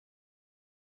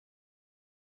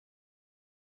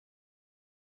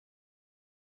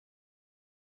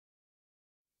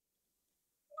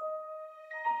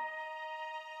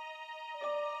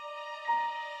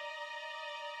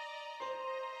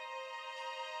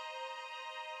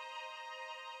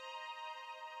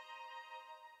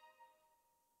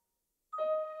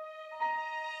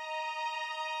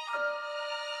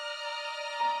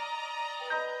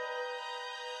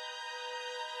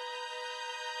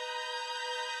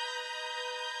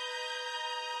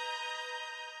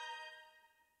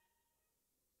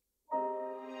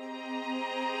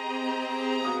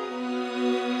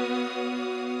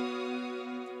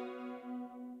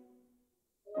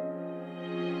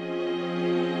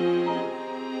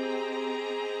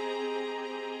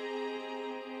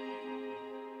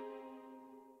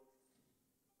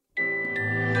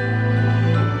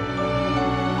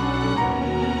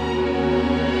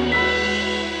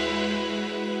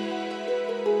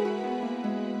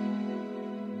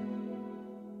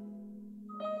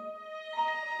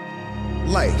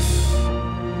Life,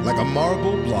 like a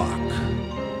marble block,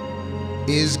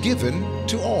 is given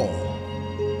to all.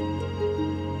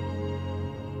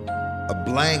 A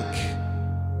blank,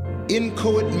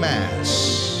 inchoate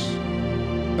mass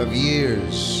of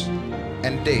years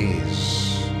and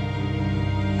days,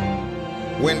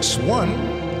 whence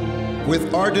one,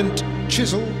 with ardent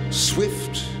chisel,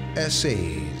 swift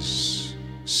essays,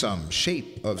 some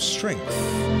shape of strength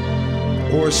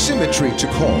or symmetry to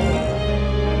call.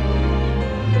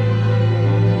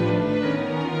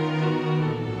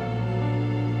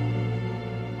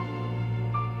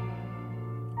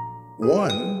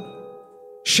 One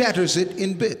shatters it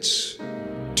in bits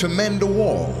to mend a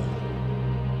wall.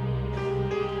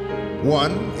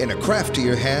 One, in a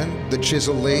craftier hand, the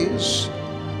chisel lays.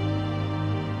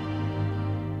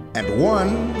 And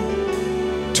one,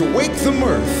 to wake the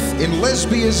mirth in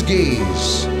Lesbia's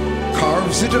gaze,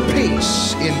 carves it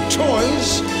apace in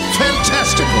toys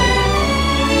fantastical.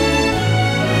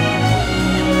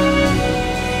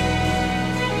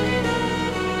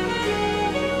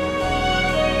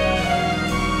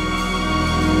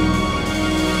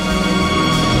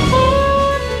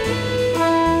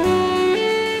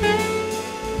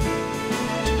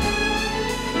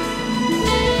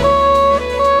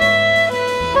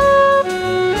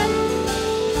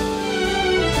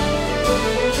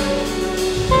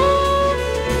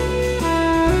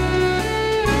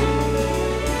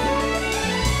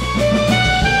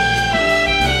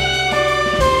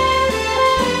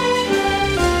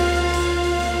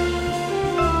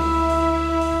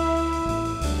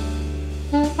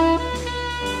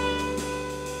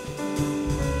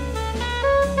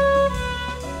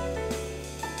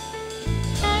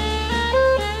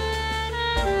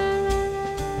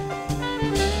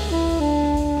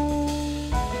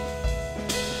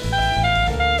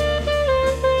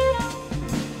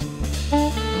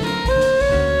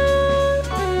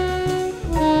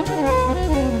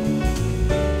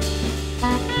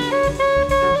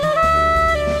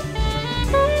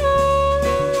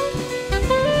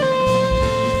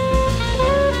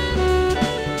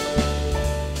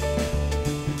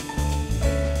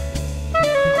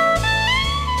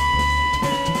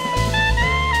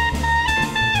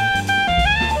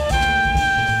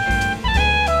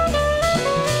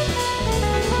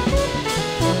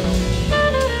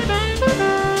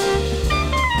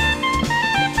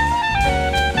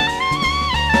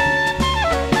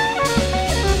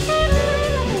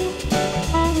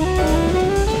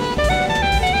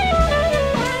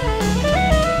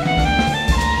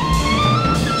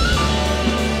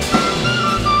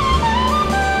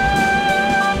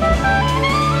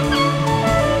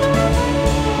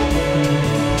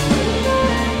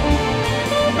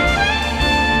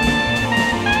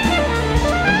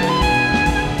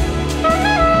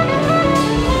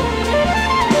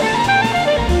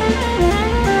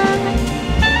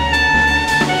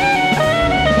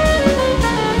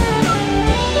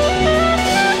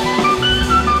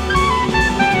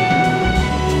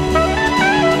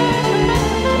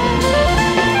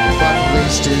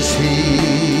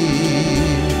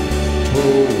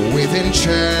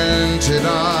 Enchanted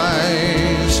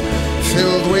eyes,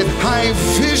 filled with high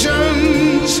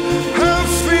visions, have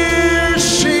fierce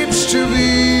shapes to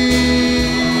be.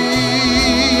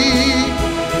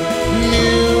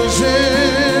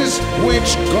 Muses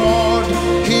which God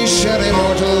he shall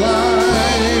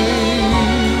immortalize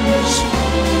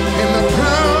in the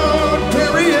proud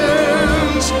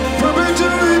periods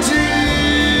perpetuity.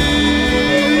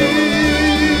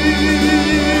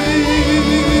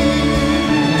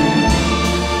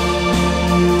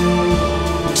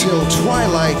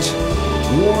 Twilight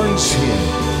warns him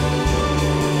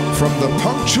from the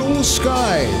punctual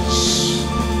skies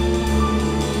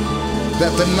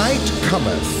that the night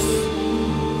cometh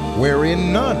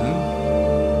wherein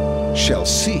none shall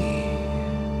see.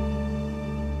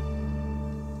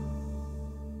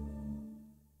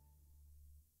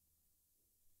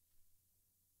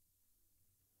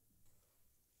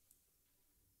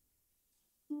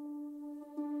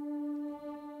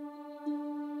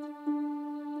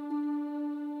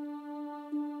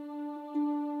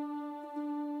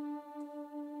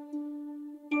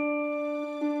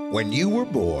 When you were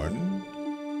born,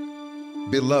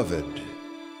 beloved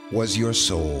was your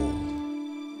soul,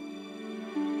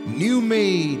 new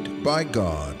made by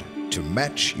God to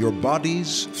match your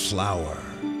body's flower.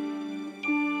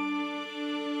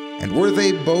 And were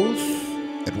they both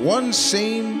at one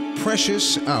same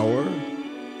precious hour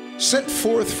sent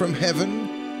forth from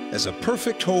heaven as a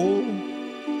perfect whole?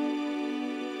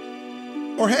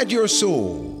 Or had your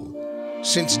soul,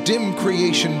 since dim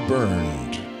creation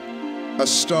burned, a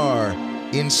star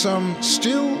in some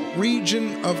still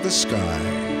region of the sky,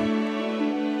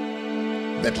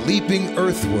 that leaping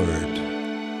earthward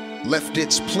left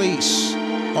its place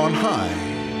on high.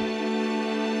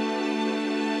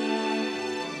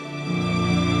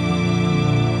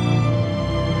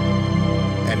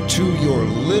 And to your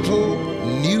little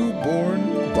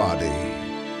newborn body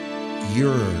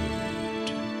yearned.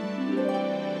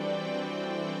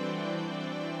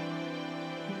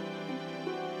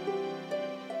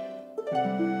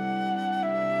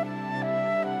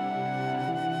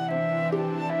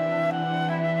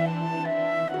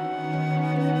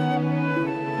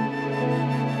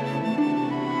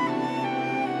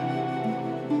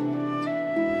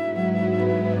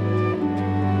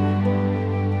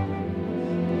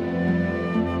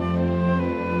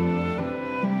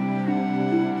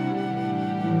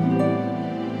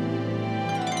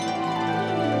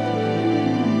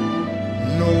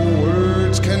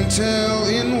 Tell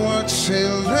in what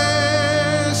celestial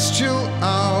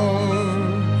hour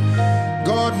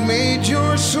God made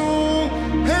your soul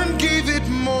and gave it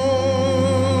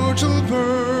mortal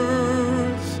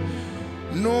birth,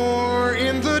 nor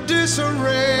in the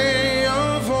disarray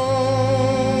of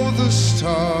all the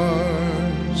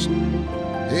stars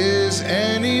is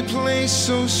any place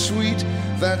so sweet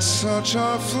that such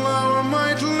a flower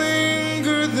might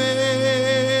linger there.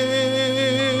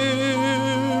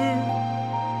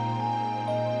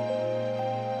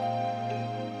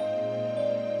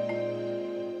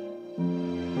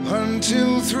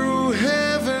 Until through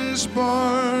heaven's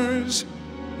bars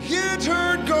it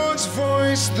heard God's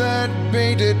voice that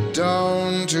bade it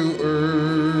down to earth.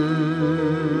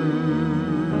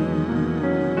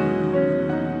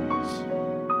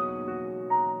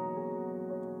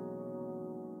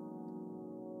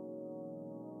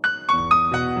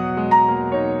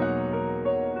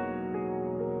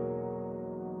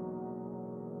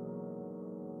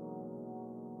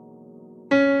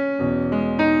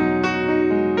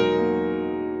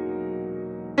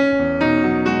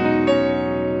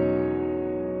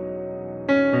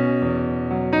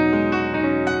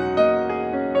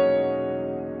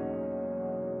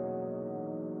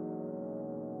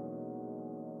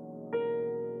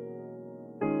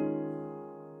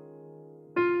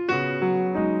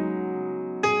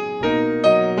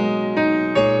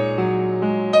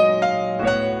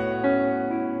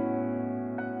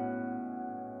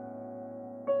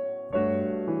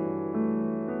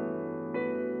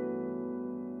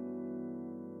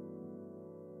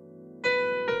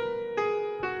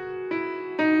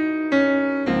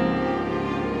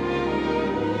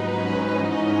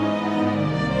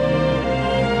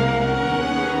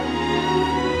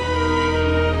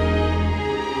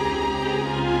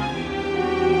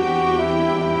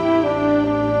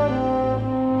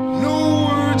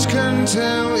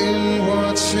 Tell in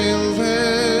what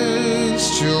celestial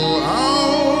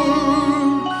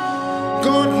hour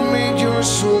God made your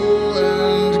soul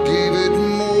and gave it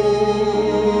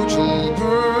mortal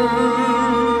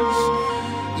birth,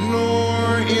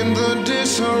 nor in the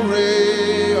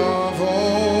disarray of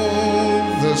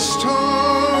all the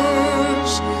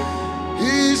stars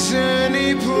is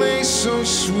any place so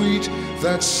sweet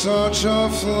that such a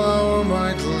flower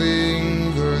might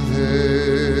linger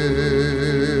there.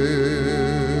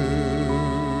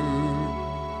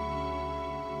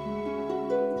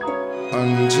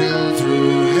 Until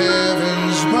through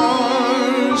heaven's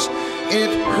bars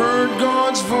it heard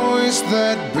God's voice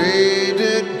that bade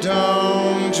it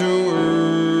down to earth.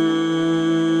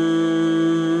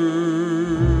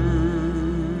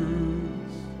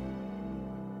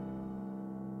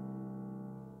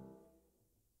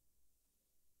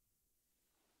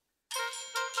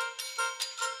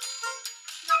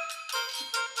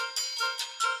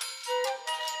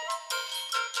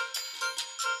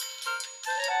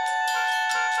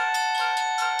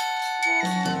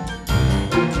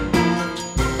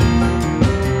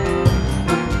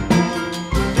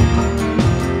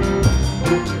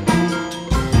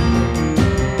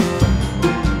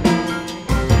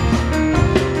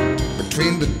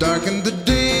 Dark and the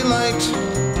daylight,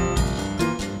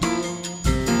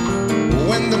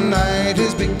 when the night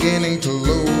is beginning to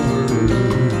lower,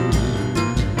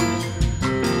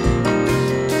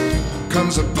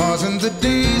 comes a pause in the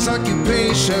day's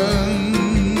occupations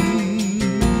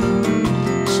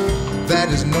that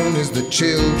is known as the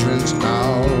children's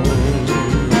hour.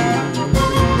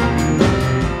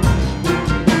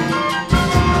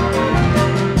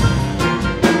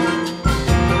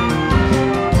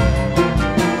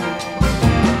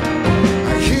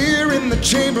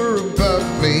 Chamber above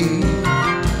me,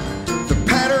 the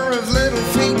patter of little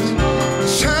feet, the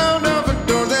sound of a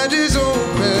door that is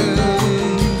opened,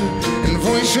 and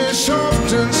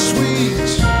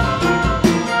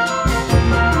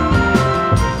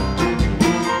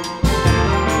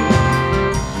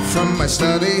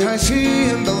study I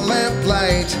see in the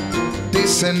lamplight,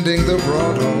 descending the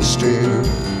broad hall stair.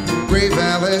 Grave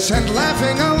Alice and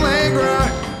laughing Allegra,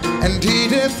 and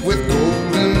Edith with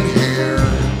golden hair.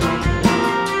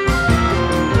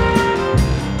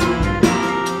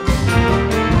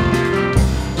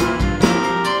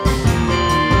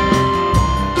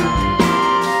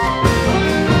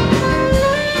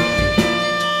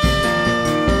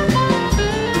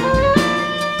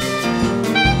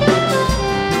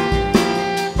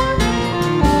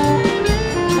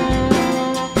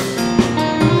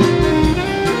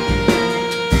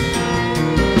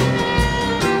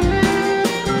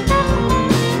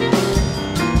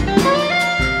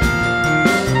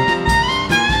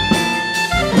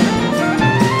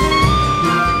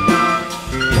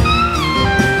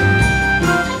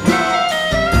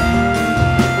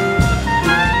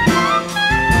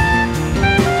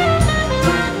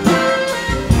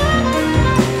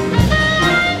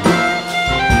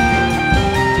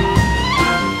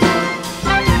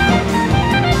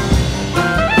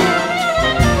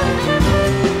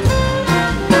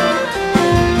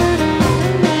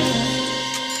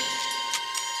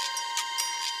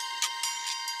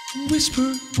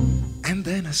 Whisper, and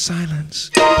then a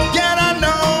silence. Yet I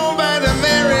know by the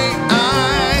merry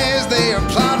eyes they are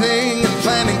plotting and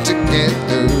planning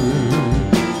together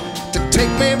to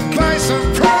take me by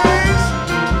surprise.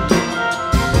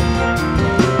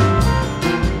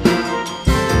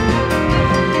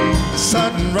 A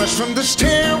sudden rush from the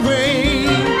stairway,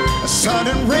 a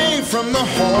sudden ray from the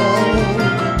hall.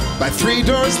 By 3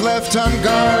 doors left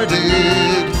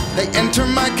unguarded, they enter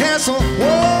my castle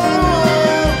wall.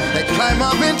 They climb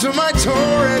up into my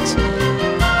turret,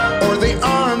 or the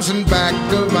arms and back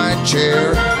of my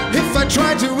chair. If I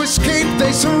try to escape,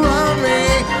 they surround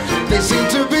me. They seem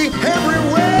to be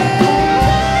everywhere.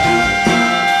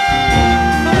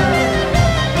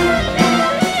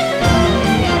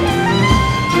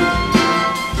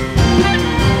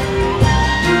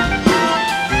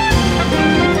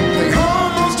 They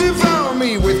almost devour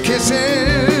me with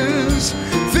kisses,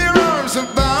 their arms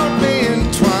about me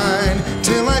entwined,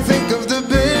 till I think of the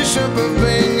Bishop of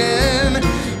Bingen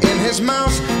in his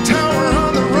mouse tower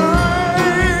on the Rhine.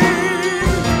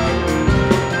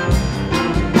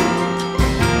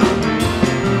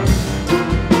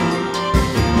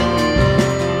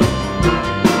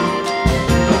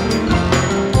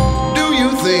 Do you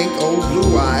think, old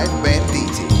blue-eyed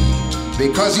banditi,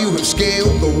 because you have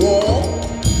scaled the wall,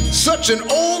 such an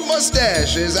old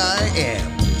mustache as I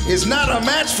am is not a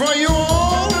match for you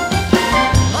all?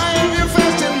 I have you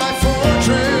fast in my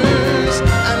fortress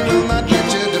and will not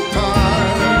let you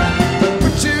depart, but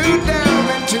put you down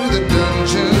into the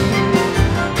dungeon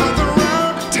of the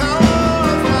round tower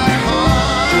of my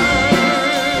heart.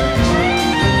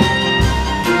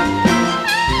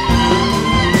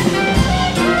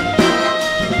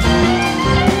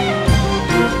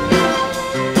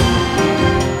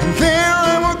 And there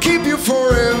I will keep you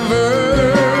forever,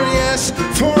 yes,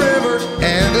 forever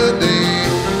and a day,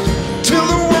 till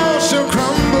the walls shall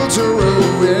crumble to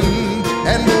ruin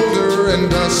and boulder and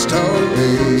dust away.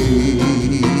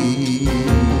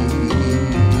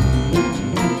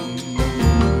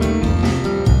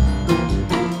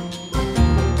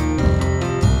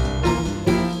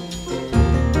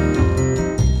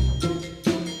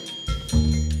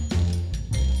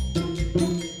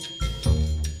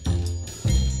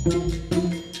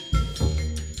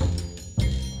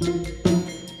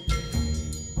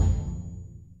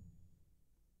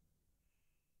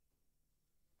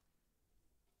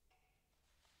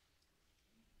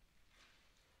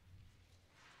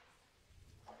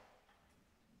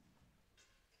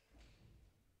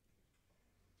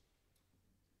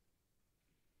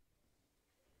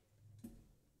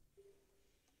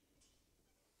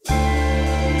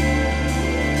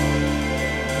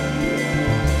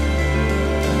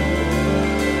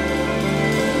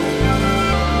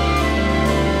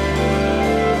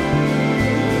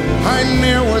 I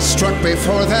ne'er was struck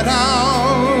before that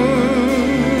hour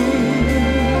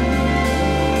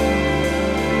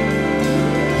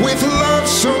with love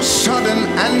so sudden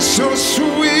and so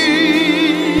sweet.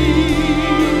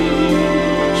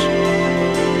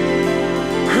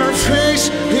 Her face,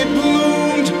 it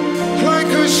bloomed like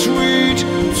a sweet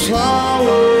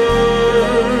flower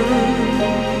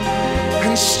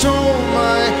and stole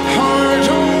my heart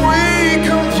away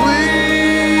complete.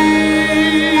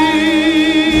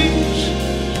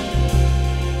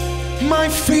 My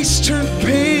face turned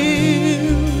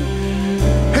pale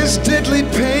as deadly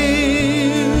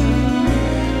pain.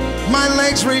 My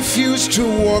legs refused to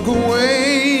walk away.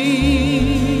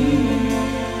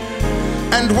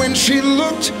 And when she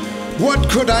looked what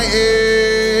could I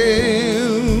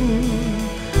ail?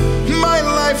 My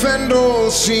life and all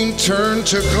seemed turned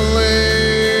to clay.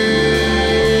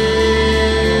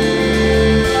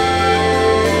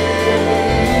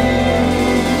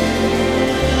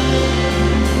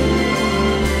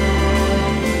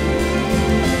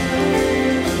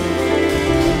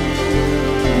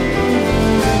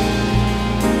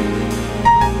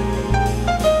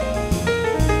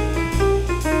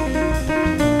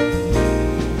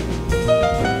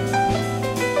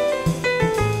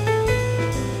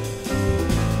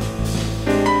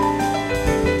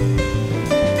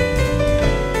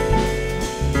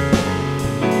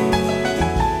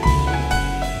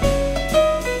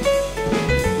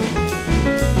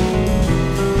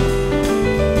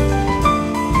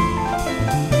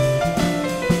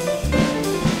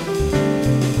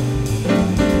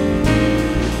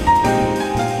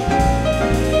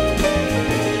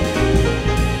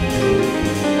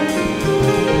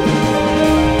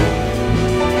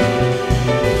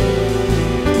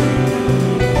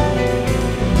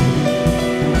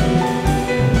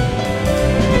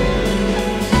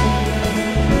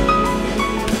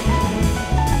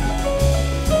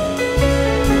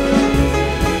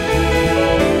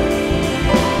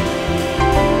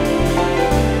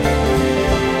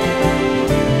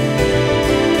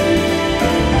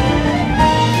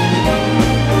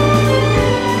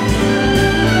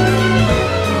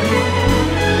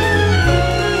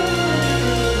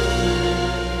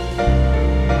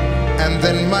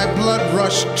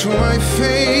 To my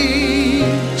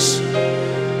face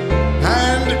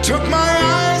and took my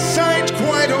eyesight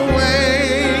quite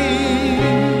away.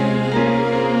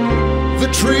 The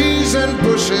trees and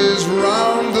bushes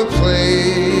round the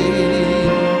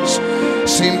place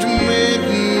seemed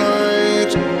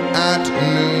midnight at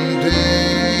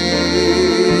noonday.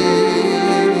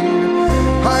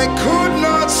 I could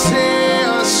not see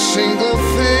a single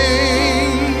thing.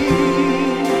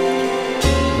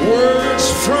 Words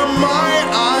from my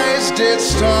did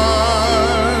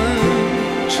start.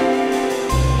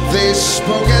 They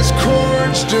spoke as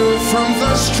chords do from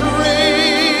the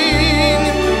string,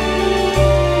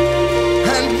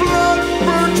 and blood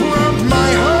burnt round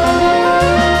my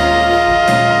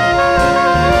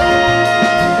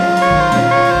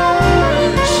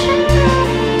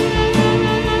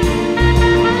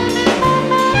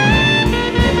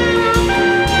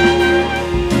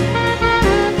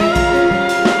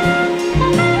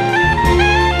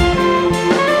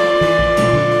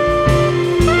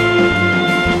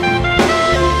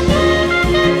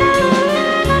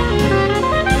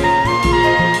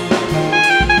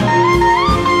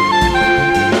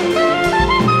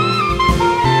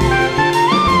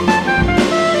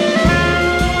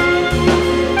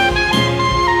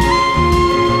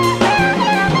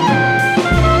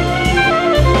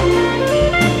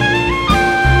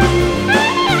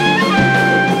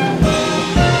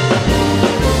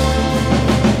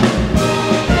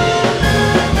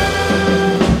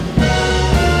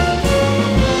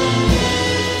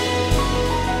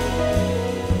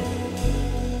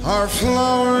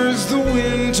flowers, the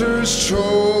winter's choice.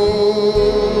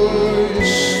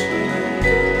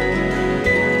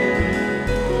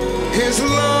 His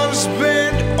love's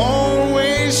bed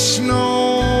always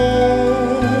snow.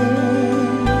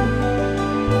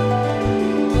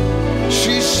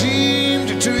 She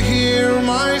seemed to hear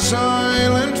my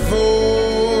silent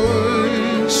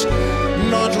voice,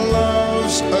 not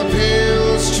love's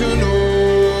appeals to know.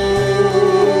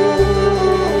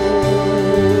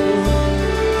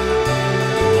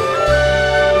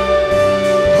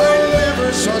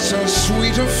 So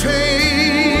sweet a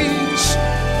face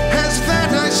as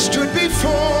that I stood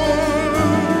before.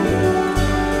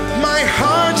 My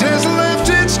heart has left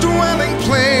its dwelling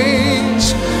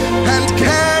place and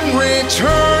can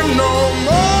return no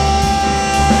more.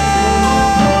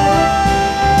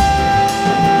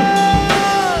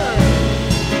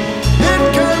 It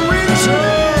can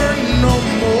return no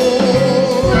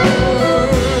more.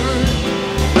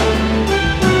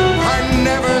 I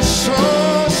never saw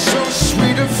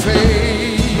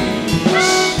face.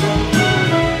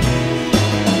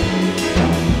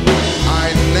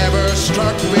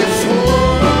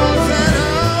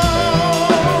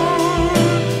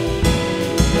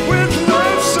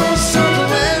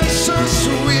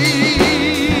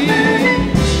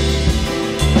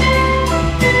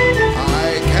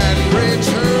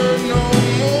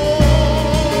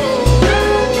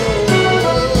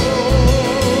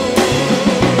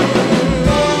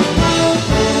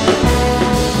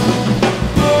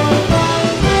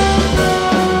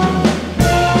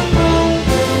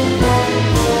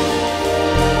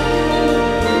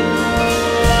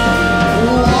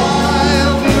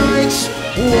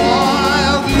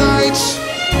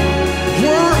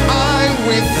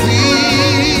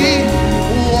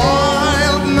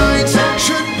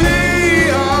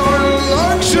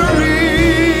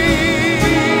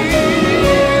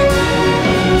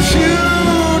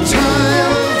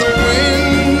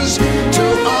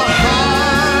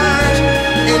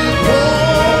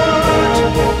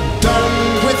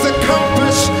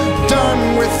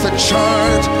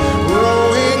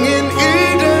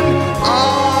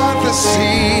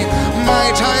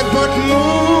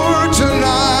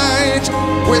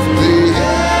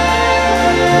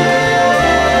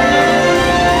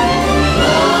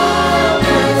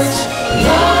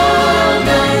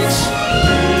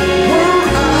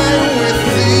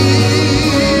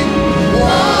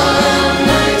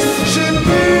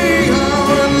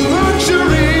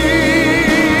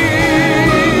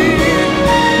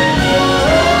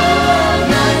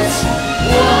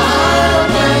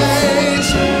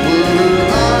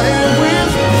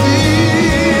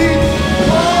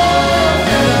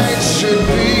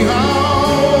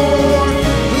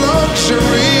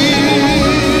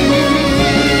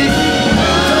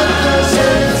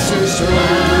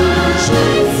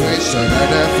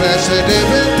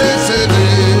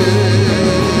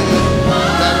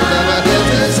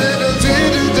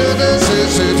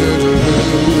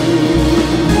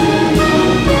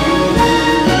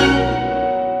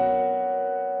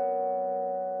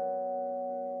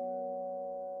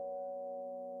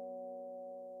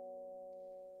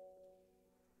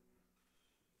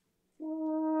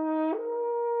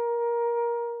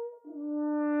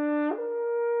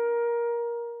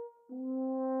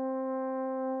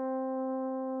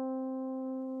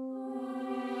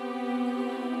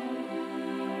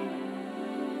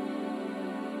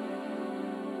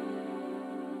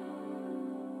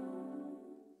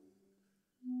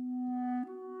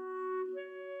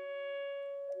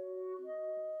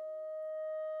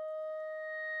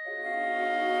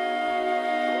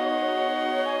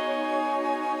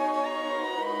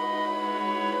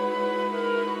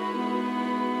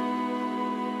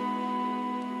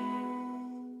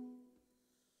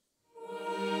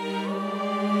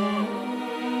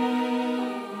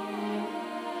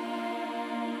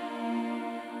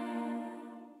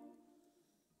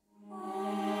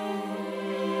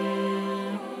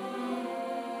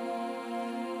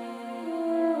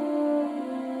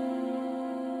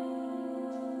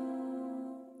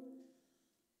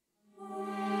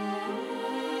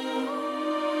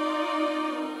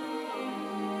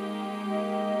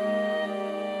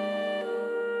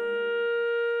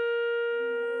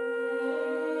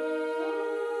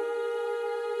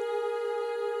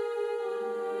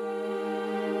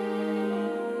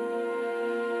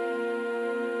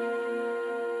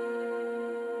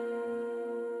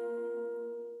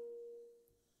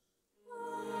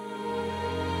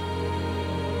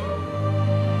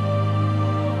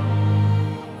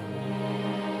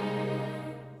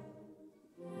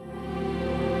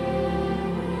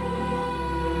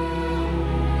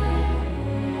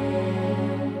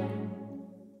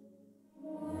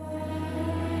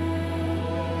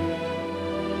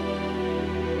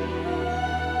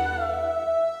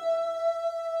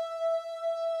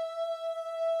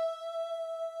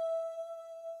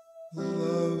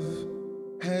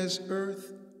 as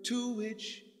earth to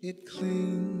which it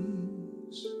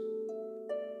clings,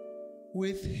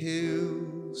 with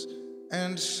hills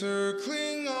and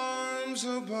circling arms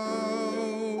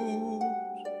about,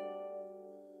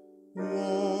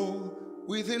 wall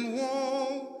within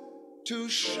wall to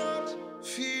shut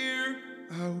fear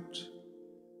out.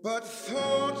 But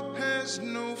thought has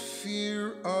no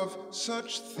fear of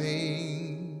such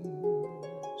things,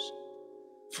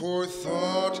 for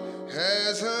thought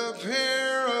has a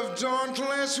pair of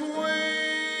dauntless wings.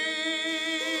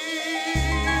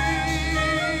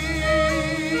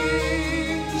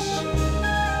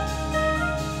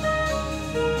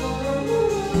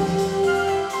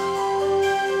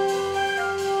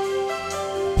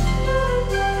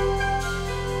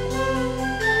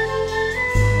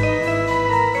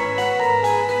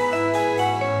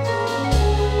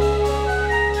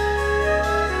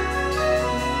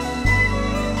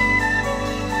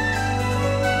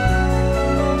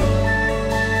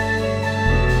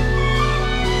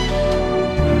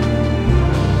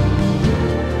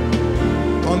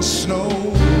 Snow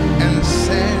and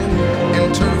sand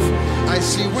and turf, I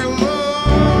see where love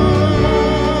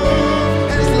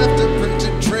has left a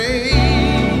printed trace,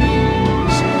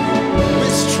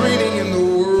 restraining in the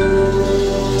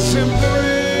world's embrace.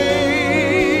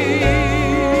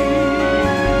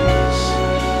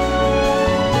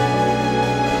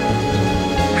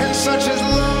 And such is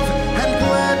love and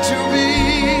glad to be,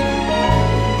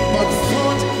 but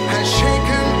thought has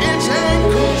shaken its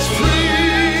ankles free.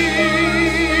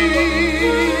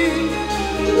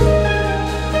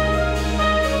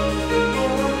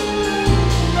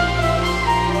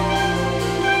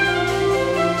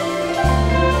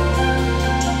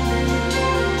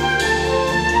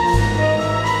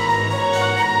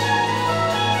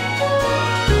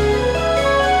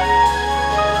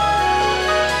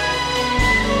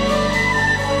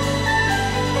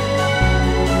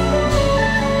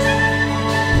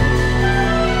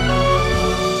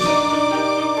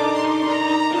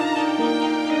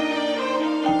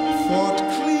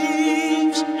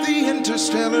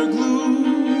 Interstellar glue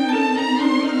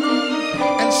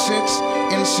and sits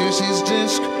in Circe's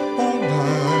disk all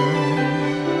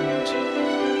night,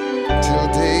 till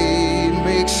day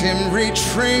makes him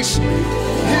retrace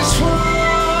his flight.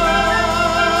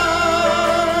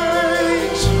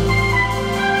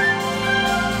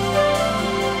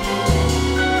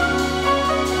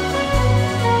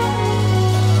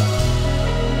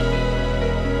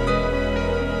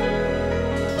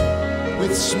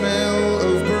 With smell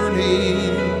of burning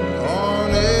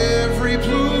on every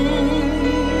plume,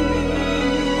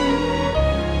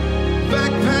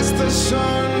 back past the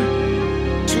sun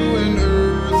to an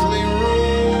earthly road.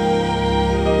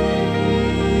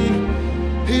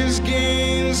 His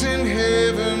gains in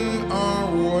heaven are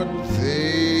what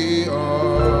they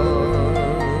are.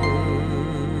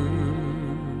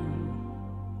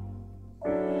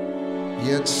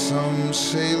 Yet some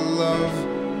say love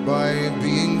by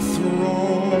being thrown,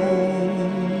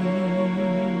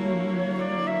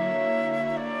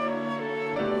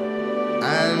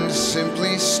 and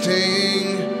simply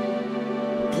staying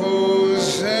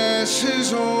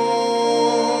possesses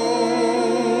all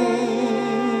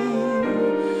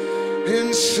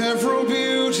in several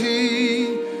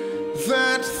beauty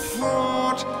that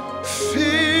thought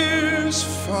fears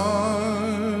far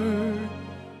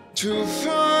to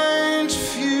find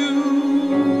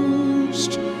fused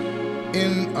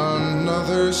in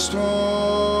another star.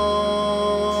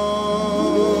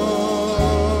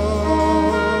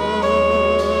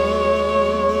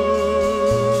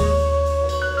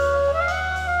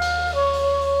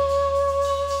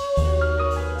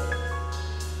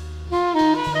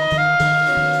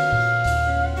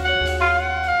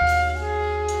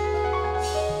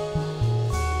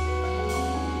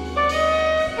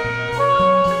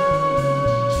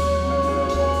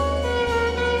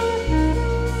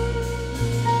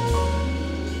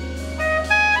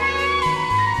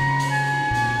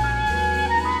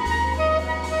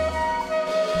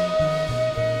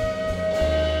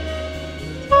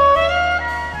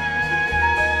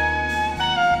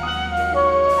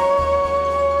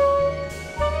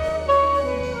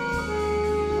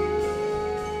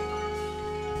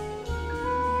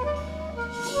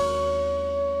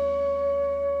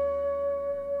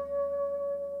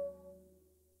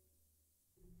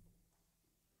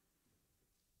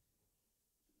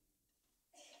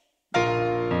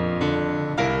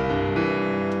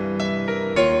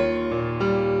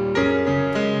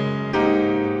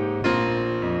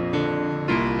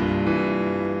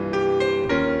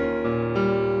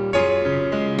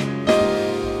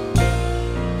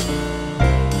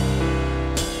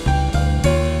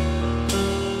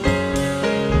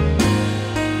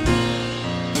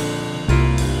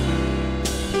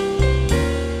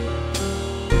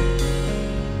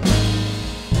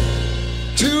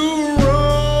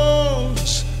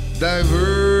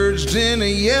 lived in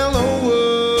a yellow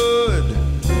wood,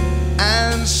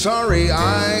 and sorry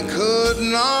I could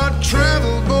not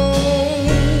travel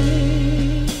bold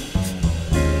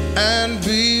and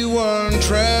be one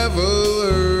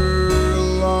traveler.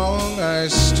 Long I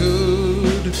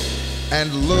stood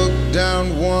and looked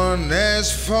down one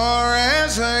as far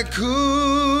as I could,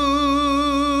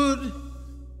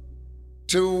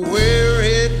 to where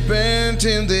it bent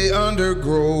in the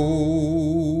undergrowth.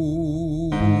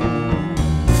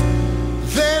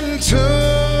 Then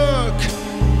took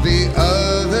the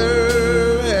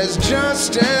other as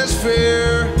just as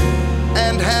fair,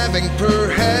 and having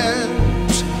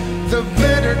perhaps the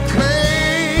better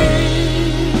claim,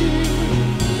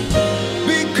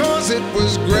 because it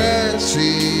was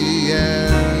grassy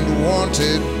and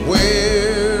wanted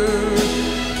wear.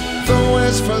 Though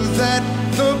as for that,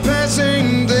 the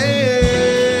passing there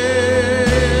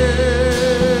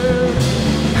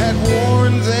had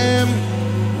warned them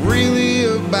really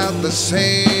about the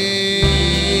same.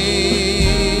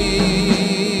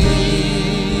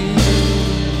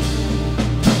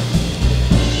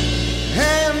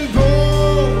 And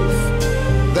both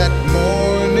that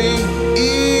morning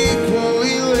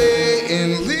equally lay in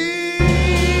leaves.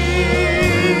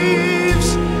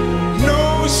 No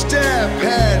step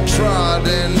had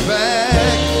trodden back.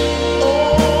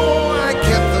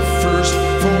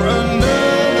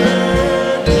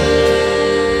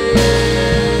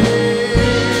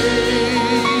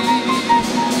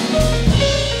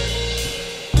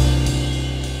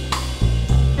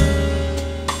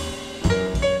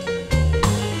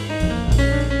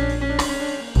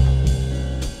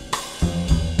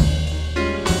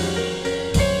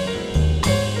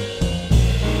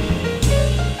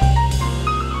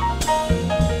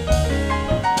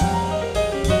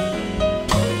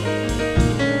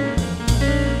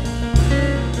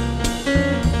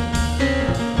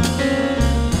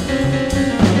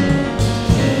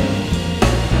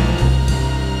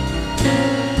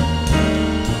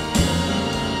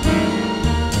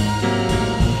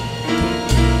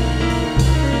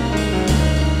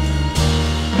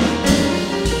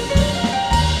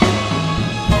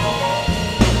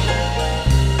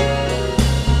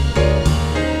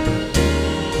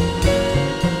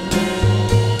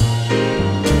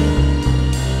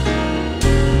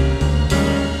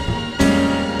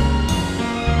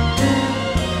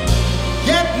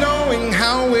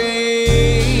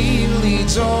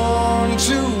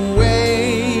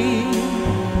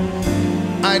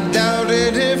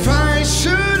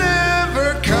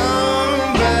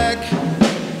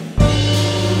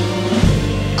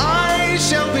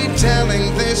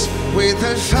 With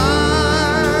a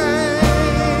sigh,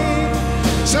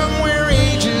 somewhere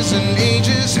ages and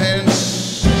ages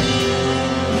hence,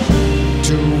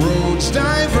 two roads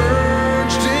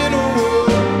diverged in a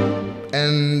wood,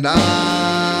 and I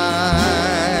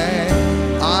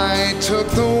took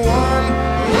the one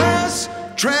less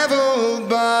traveled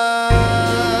by.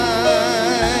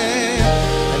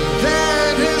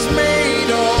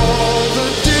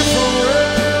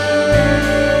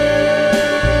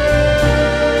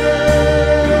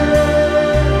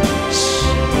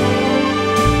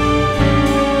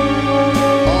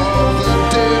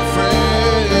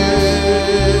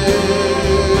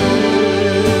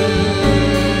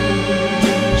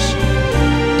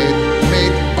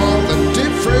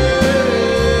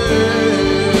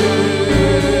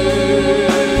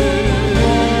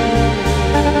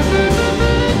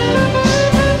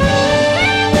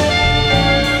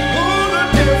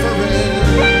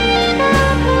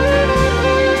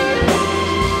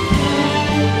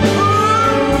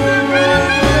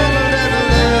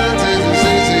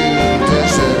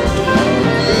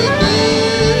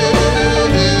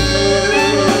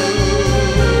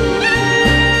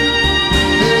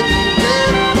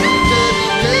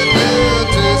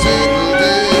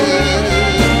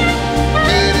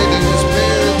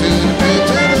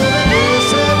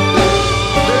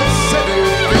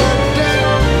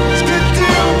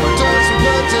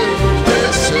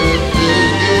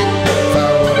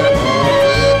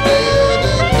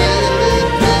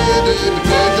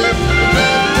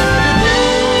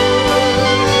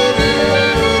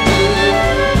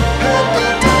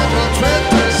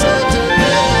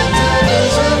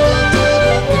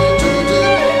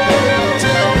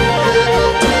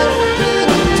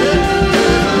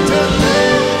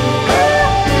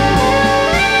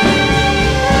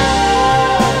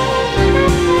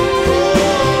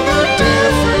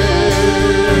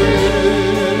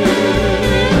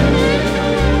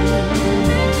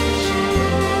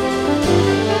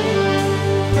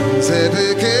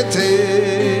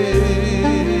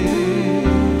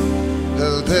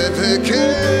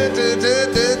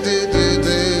 dedicated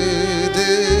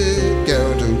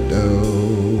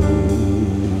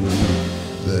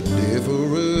the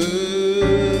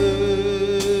difference.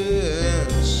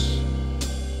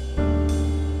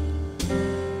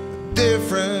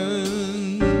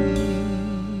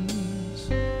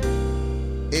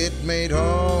 It made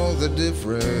all the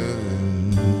difference.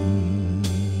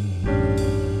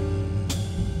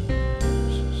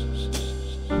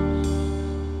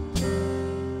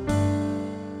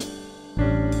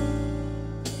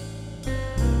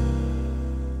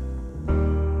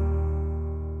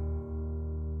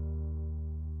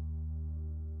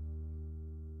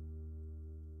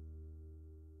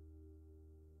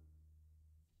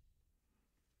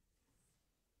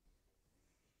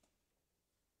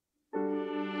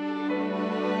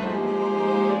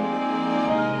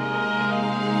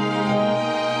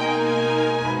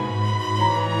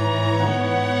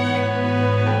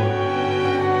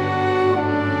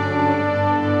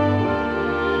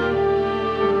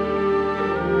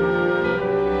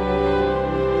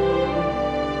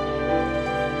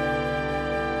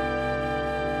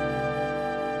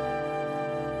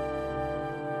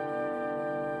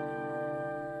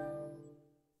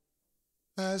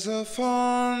 As a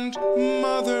fond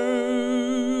mother,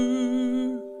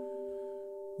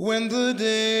 when the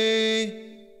day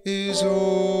is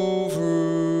over,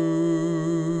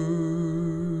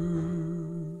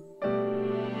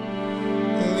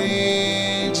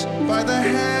 leads by the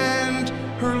hand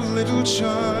her little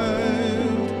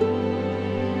child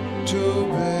to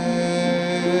bed,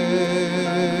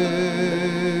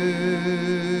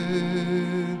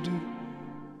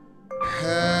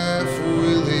 half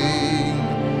willing,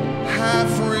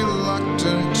 half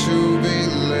reluctant to be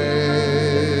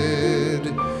led,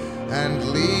 and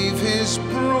leave his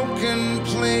broken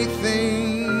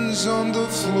playthings on the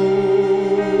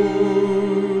floor,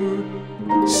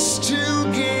 still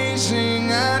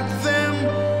gazing at them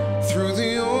through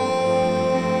the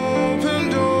open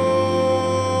door.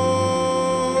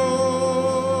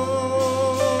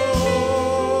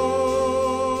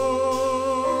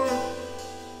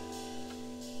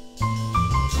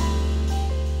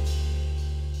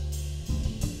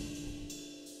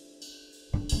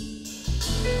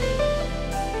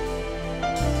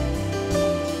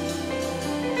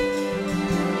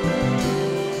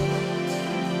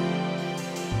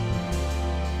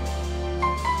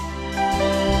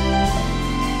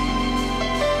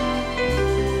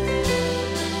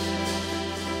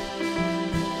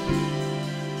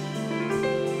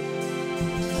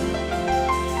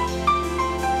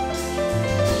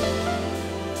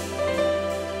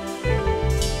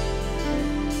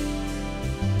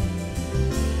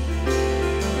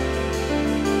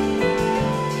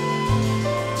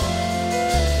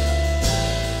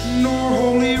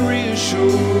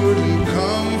 Reassured and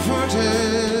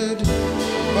comforted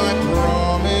by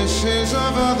promises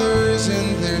of others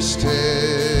in their stead,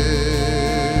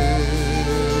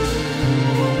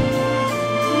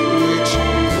 which,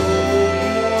 though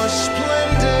more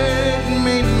splendid,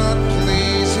 may not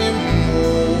please him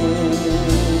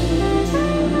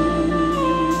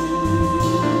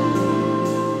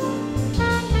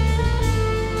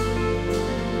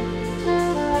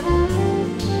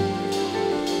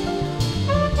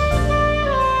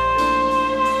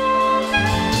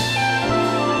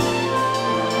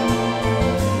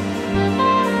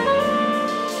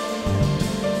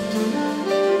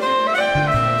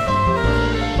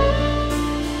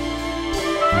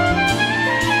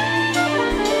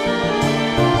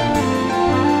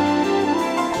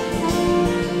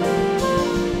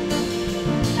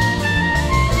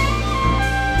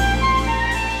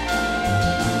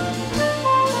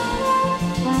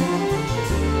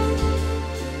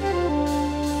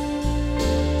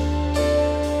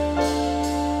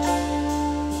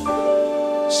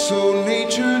So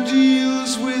nature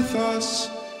deals with us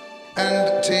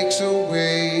and takes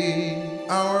away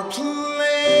our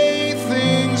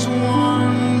playthings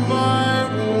one by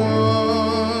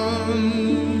one,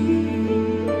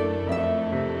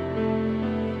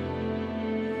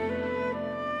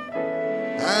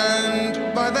 and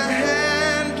by the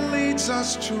hand leads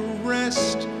us to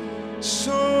rest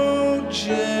so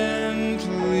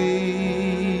gently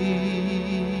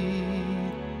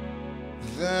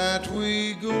that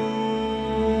we go.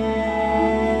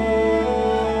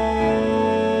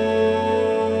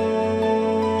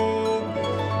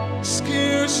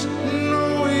 Scarce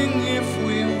knowing if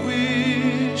we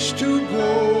wish to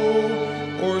go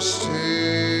or stay.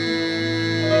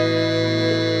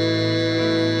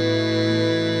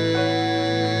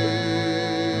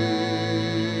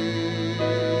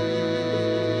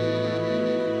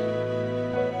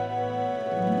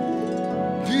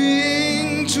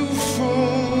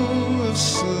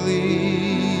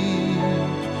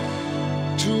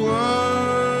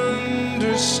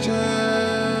 understand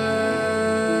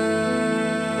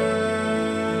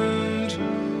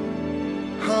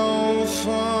how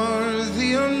far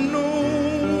the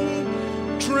unknown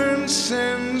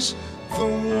transcends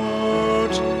the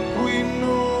what we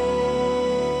know.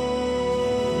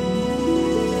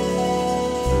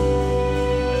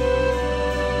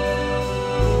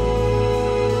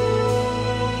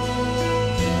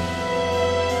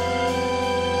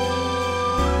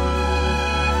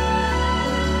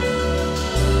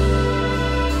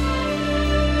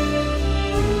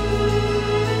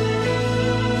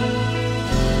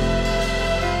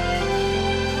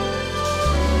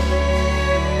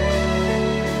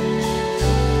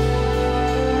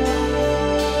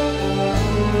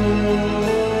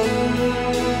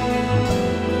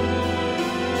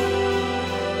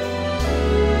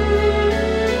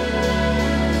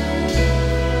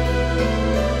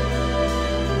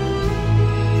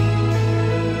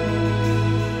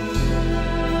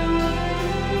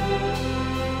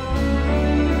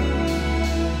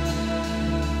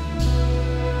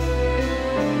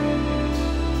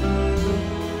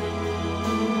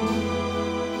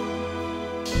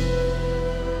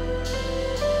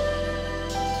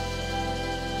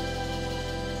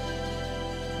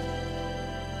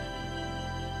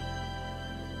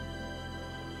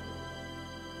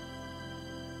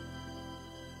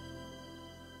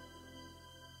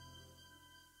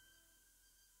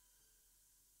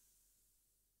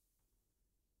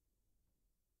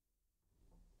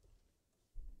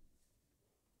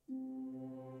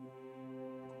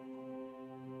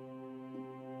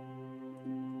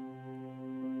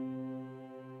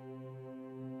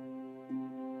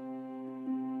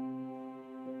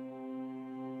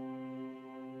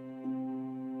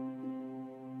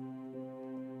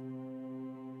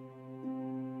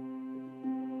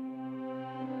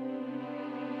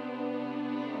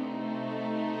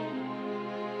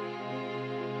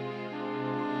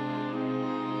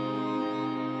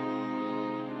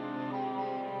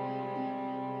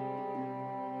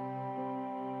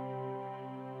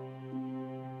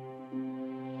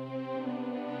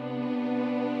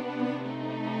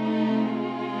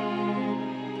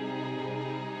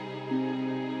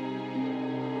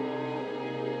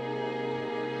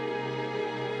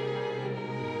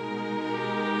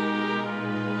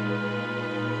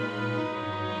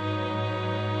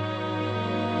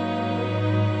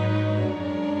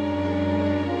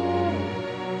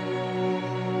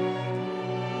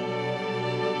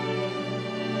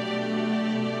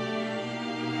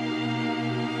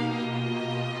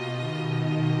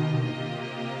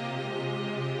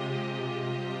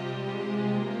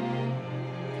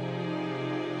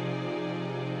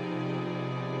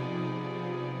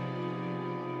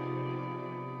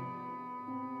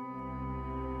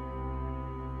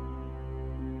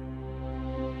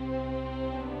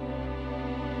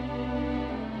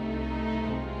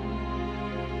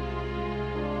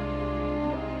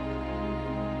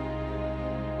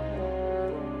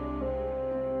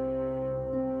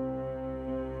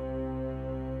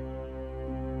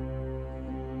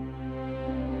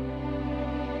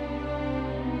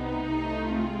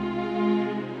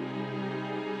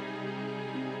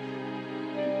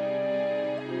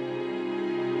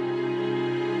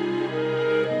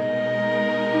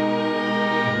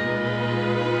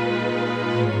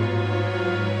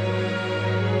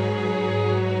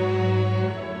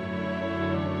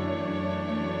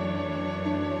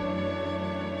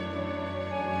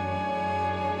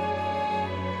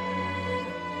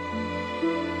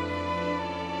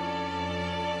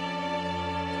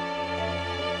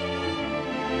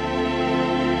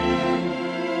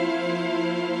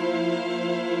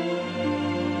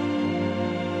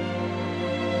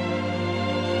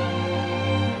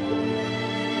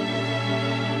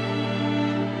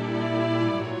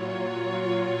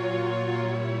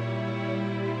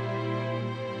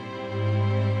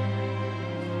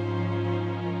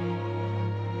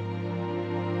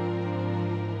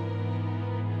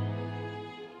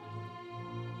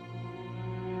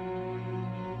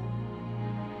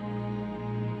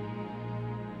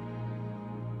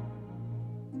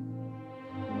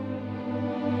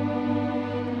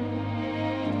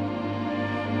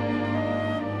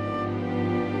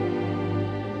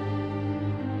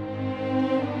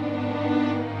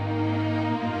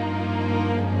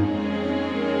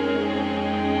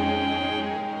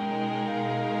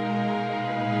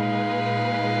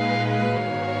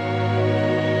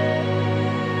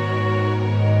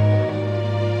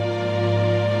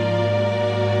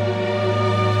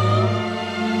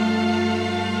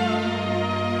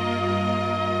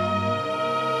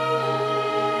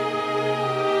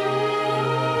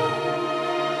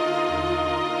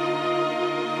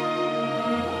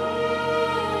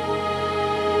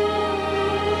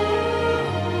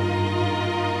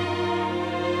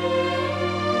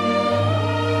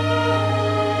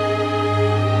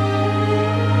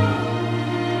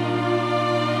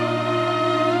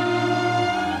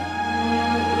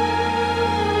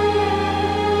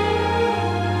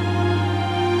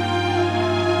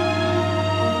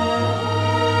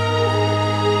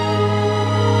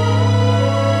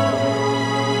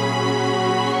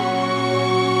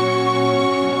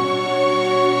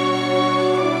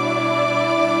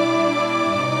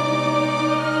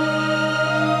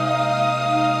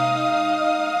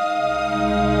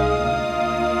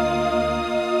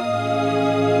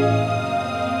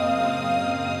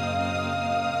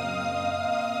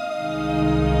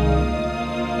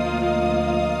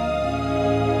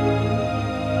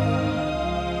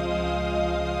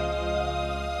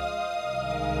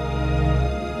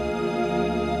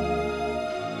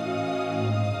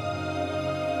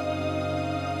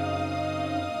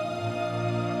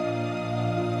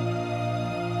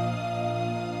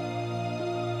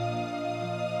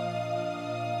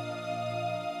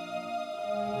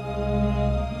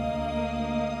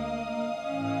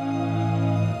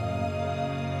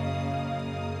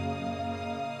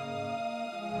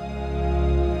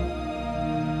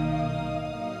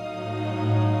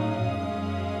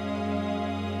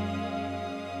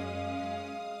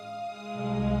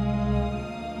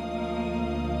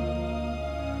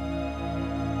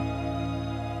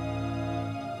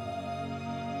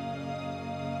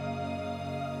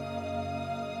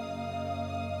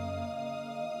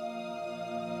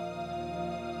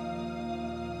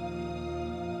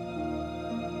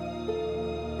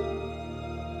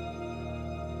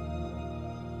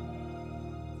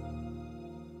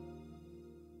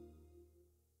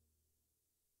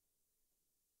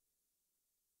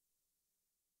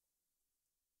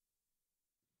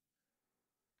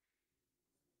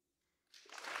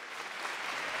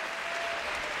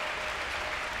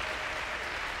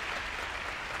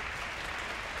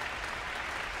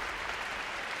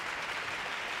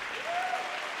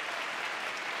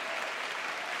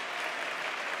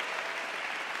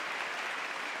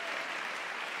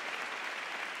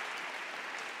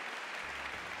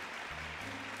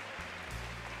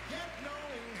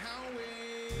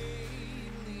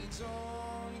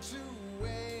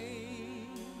 away.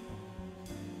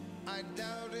 I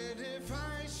doubted if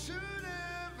I should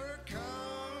ever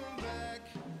come back.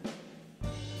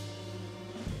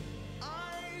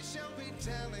 I shall be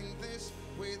telling this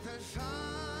with a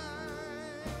fire.